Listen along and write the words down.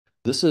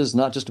this is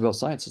not just about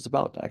science, it's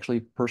about actually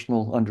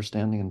personal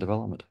understanding and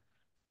development.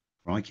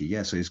 Crikey,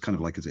 yeah. So it's kind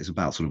of like it's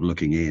about sort of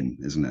looking in,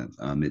 isn't it?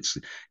 It's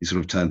sort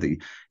of turned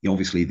the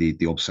obviously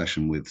the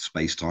obsession with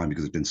space time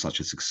because it's been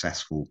such a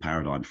successful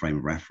paradigm frame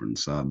of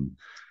reference.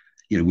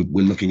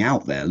 We're looking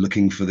out there,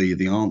 looking for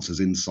the answers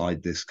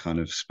inside this kind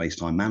of space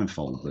time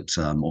manifold. But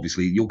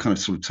obviously, you're kind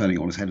of sort of turning it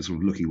on its head and sort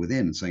of looking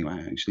within and saying, well,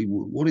 actually,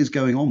 what is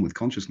going on with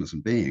consciousness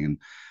and being?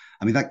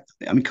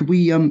 And could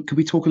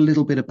we talk a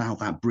little bit about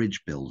that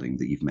bridge building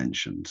that you've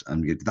mentioned?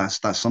 And that's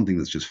something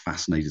that's just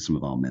fascinated some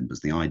of our members.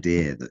 The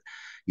idea that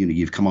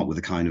you've come up with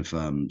a kind of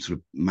sort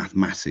of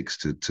mathematics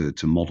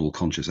to model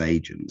conscious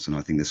agents, and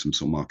I think there's some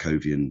sort of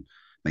Markovian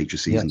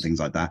matrices and Yes, things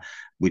like that.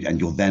 And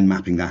you're then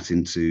mapping that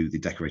into the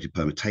decorated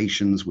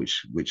permutations, and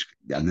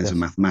there's a yes.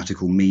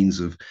 mathematical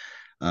means of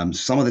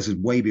some of this is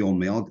way beyond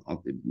me.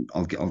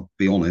 I'll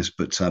be honest,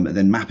 but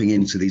then mapping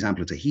into these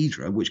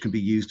amplitahedra, which can be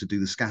used to do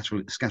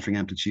the scattering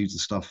amplitudes and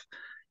stuff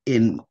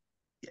in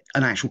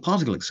an actual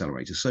particle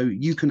accelerator. So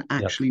you can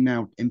Yes. actually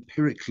now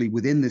empirically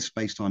within this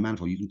space-time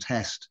manifold, you can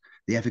test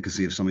the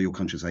efficacy of some of your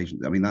conscious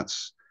agents. I mean,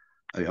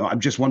 I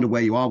just wonder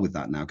where you are with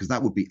that now, because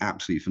that would be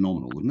absolutely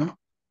phenomenal, wouldn't it?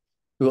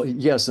 Well,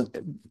 yes,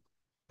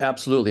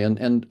 absolutely.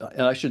 And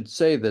I should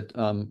say that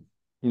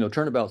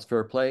turnabout's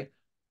fair play.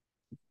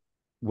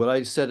 What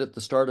I said at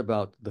the start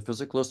about the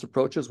physicalist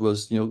approaches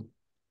was,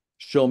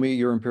 show me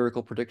your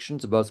empirical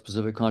predictions about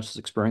specific conscious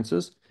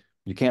experiences.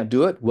 You can't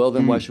do it. Well,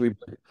 then why Mm. should we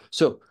believe it?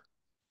 So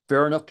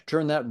fair enough to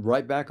turn that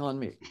right back on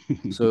me.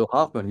 So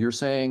Hoffman, you're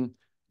saying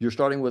you're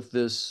starting with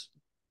this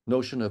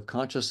notion of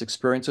conscious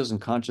experiences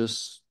and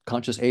conscious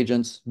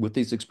agents with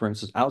these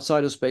experiences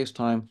outside of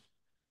space-time.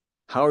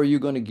 How are you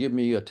going to give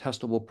me a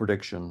testable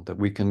prediction that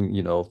we can,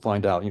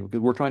 find out?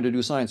 We're trying to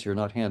do science here,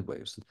 not hand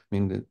waves. I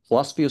mean, the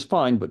philosophy is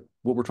fine, but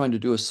what we're trying to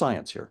do is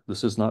science here.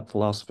 This is not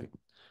philosophy.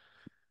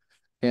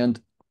 And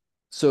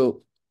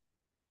so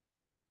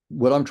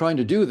what I'm trying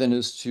to do then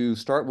is to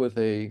start with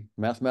a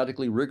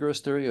mathematically rigorous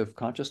theory of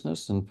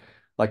consciousness, and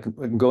I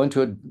can go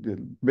into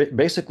it.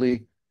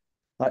 Basically,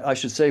 I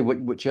should say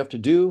what you have to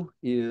do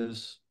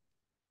is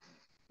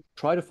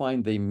try to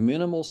find the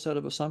minimal set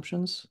of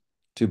assumptions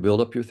to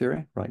build up your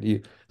theory, right?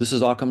 This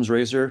is Occam's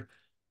razor.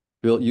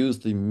 Use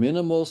the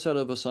minimal set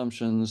of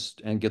assumptions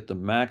and get the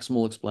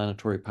maximal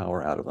explanatory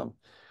power out of them.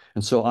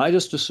 And so I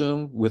just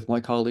assume with my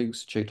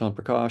colleagues, Chetan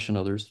Prakash and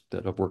others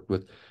that I've worked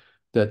with,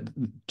 that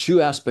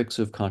two aspects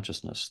of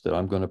consciousness that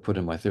I'm going to put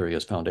in my theory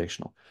as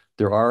foundational.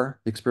 There are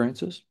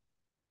experiences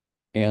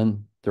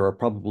and there are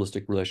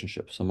probabilistic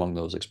relationships among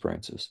those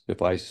experiences.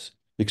 If I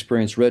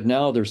experience red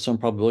now, there's some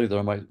probability that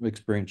I might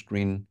experience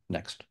green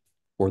next,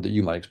 or that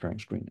you might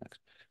experience green next.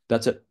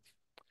 That's it.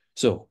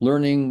 So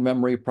learning,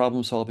 memory,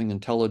 problem solving,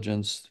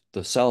 intelligence,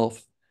 the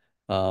self,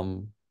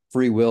 um,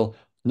 free will,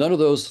 none of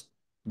those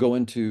go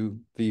into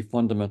the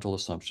fundamental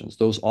assumptions.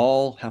 Those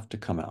all have to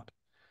come out.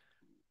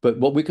 But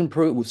what we can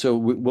prove,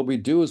 what we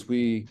do is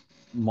we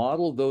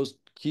model those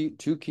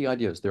two key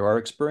ideas. There are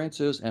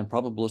experiences and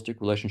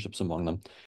probabilistic relationships among them.